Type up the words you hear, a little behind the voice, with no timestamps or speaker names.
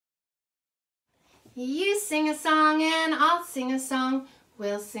You sing a song and I'll sing a song.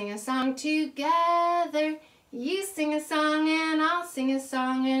 We'll sing a song together. You sing a song and I'll sing a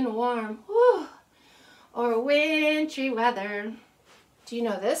song in warm or wintry weather. Do you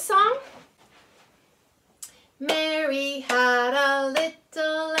know this song? Mary had a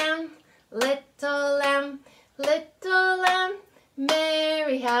little lamb, little lamb, little lamb.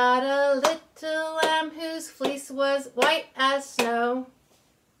 Mary had a little lamb whose fleece was white as snow.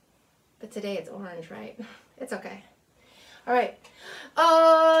 But today it's orange, right? It's okay. All right.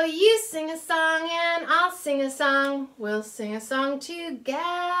 Oh, you sing a song and I'll sing a song. We'll sing a song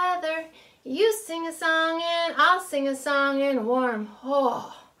together. You sing a song and I'll sing a song in warm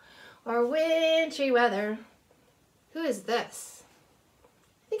or wintry weather. Who is this?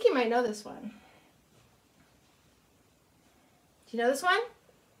 I think you might know this one. Do you know this one?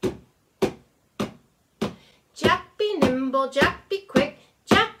 Jack be nimble, Jack be quick,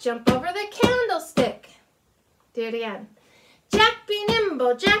 Jack jump over the candlestick. Do it again. Jack be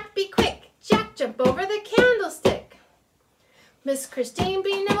nimble, Jack be quick, Jack jump over the candlestick. Miss Kristine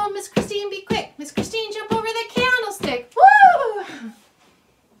be nimble, Miss Kristine be quick, Miss Kristine jump over the candlestick. Woo!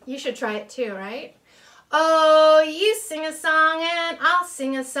 You should try it too, right? Oh, you sing a song and I'll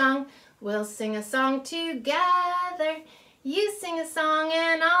sing a song. We'll sing a song together. You sing a song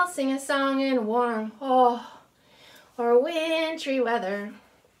and I'll sing a song in warm or wintry weather.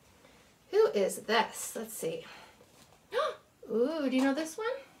 Who is this? Let's see. Ooh, do you know this one?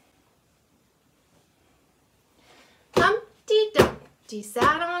 Humpty Dumpty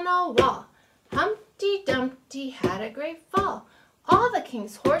sat on a wall. Humpty Dumpty had a great fall. All the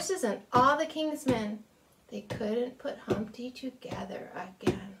king's horses and all the king's men, they couldn't put Humpty together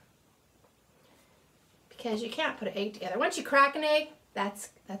again. Because you can't put an egg together. Once you crack an egg, that's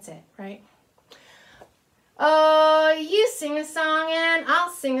it, right? Oh, you sing a song and I'll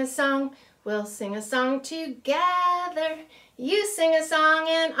sing a song. We'll sing a song together. You sing a song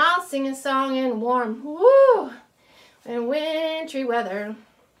and I'll sing a song in warm and wintry weather.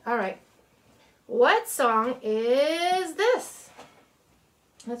 All right. What song is this?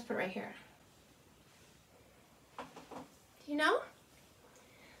 Let's put it right here. Do you know?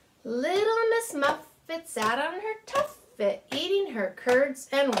 Little Miss Muffet sat on her tuffet, eating her curds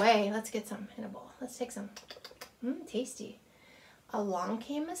and whey. Let's get some in a bowl. Let's take some. Tasty. Along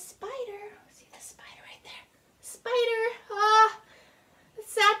came a spider. See the spider right there? Spider. It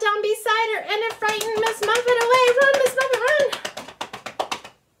sat down beside her and it frightened Miss Muffet away. Run, Miss Muffet,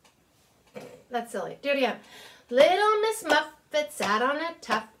 run. That's silly. Do it again. Little Miss Muffet sat on a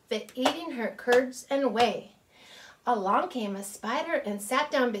tuffet, eating her curds and whey. Along came a spider and sat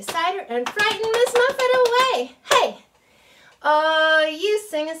down beside her and frightened Miss Muffet away. Hey! Oh, you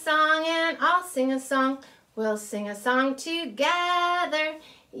sing a song and I'll sing a song. We'll sing a song together.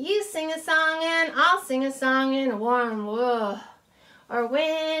 You sing a song and I'll sing a song in warm or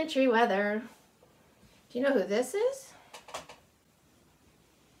wintry weather. Do you know who this is?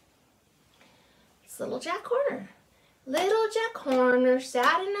 It's Little Jack Horner. Little Jack Horner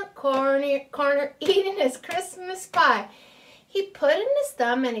sat in a corner eating his Christmas pie. He put in his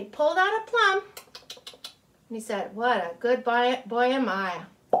thumb and he pulled out a plum. And he said, "What a good boy am I."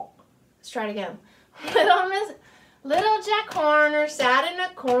 Let's try it again. Little Jack Horner sat in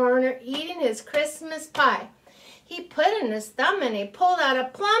a corner eating his Christmas pie. He put in his thumb and he pulled out a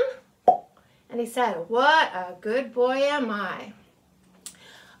plum. And he said, "What a good boy am I."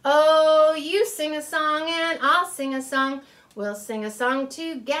 Oh, you sing a song and I'll sing a song. We'll sing a song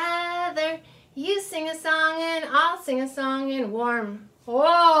together. You sing a song and I'll sing a song in warm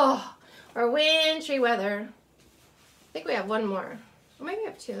or wintry weather. I think we have one more. Or maybe we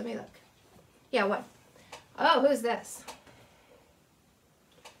have two. Let me look. Yeah, one. Oh, who's this?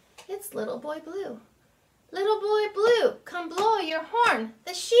 It's Little Boy Blue. Little Boy Blue, come blow your horn.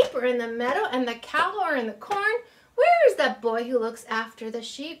 The sheep are in the meadow and the cow are in the corn. Where is that boy who looks after the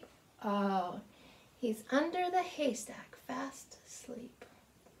sheep? Oh, he's under the haystack, fast asleep.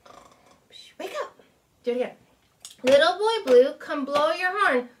 Wake up. Do it again. Little Boy Blue, come blow your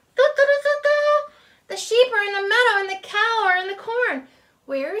horn. The sheep are in the meadow and the cow are in the corn.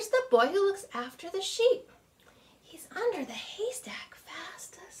 Where is the boy who looks after the sheep? He's under the haystack,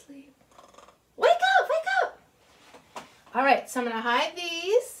 fast asleep. Wake up, wake up. All right, so I'm going to hide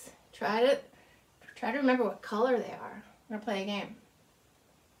these. Try to remember what color they are. I'm going to play a game.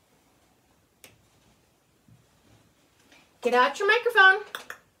 Get out your microphone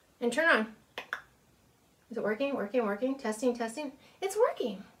and turn on. Is it working? Working, working. Testing, testing. It's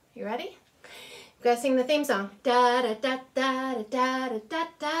working. You ready? You gotta sing the theme song. Da da da da da da da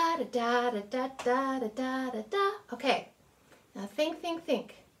da da da da da da da da da. Okay. Now think, think,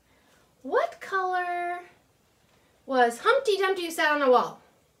 think. What color was Humpty Dumpty who sat on a wall?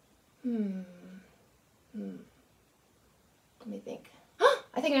 Let me think.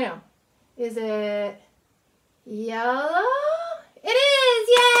 I think I know. Is it yellow? It is!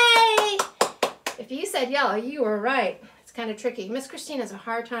 Yay! If you said yellow, you were right. It's kind of tricky. Miss Kristine has a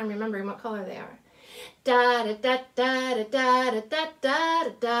hard time remembering what color they are. Da da da da da da da da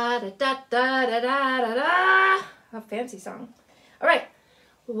da da da da da da da. A fancy song. All right.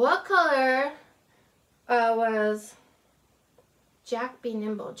 What color was Jack be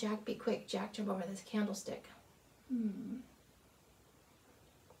nimble, Jack be quick, Jack jump over this candlestick?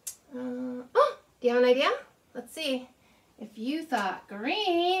 Oh, do you have an idea? Let's see. If you thought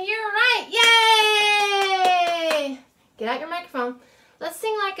green, you're right. Yay! Get out your microphone. Let's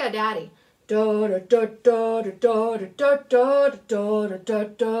sing like a daddy. Da da da da da da da da da da da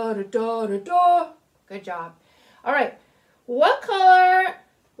da da da da. Good job. All right. What color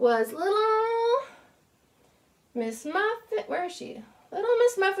was little Miss Muffet? Where is she? Little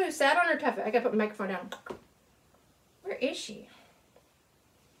Miss Muffet who sat on her tuffet. I gotta put my microphone down. Where is she?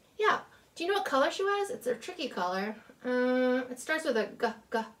 Yeah. Do you know what color she was? It's a tricky color. It starts with a g,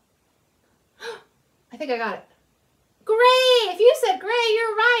 g. I think I got it. Gray! If you said gray,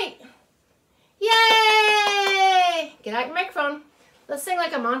 you're right. Yay! Get out your microphone. Let's sing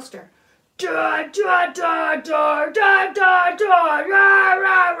like a monster. Da da da da da da da ra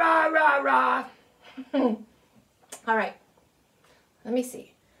ra ra ra ra. All right. Let me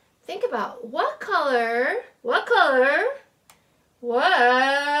see. Think about what color was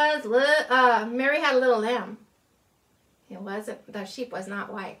Mary had a little lamb. It wasn't, the sheep was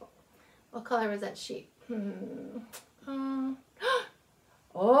not white. What color was that sheep?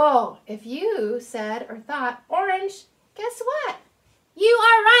 Oh, if you said or thought orange, guess what? You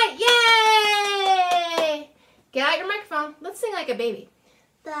are right. Yay! Get out your microphone. Let's sing like a baby.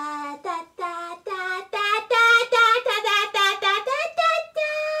 Da da da da da da da da da da da da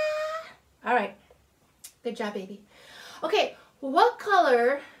da. All right. Good job, baby. Okay, what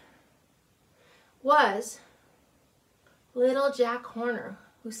color was little Jack Horner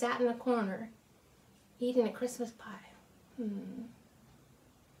who sat in a corner eating a Christmas pie?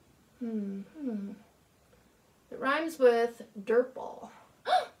 It rhymes with dirt ball.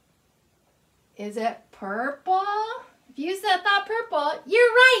 Is it purple? If you thought purple, you're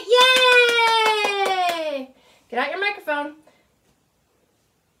right. Yay! Get out your microphone.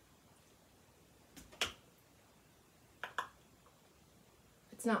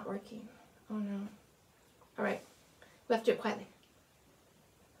 It's not working. Oh no. All right. We have to do it quietly.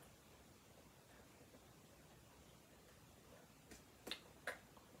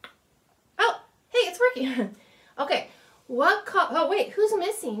 Oh, hey, it's working. Okay. Oh wait, who's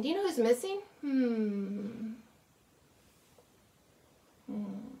missing? Do you know who's missing? You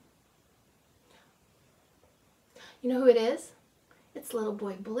know who it is? It's Little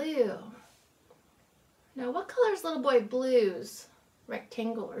Boy Blue. Now, what color is Little Boy Blue's?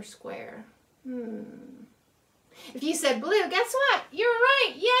 Rectangle or square? If you said blue, guess what? You're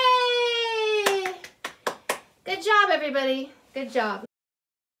right. Yay! Good job, everybody. Good job.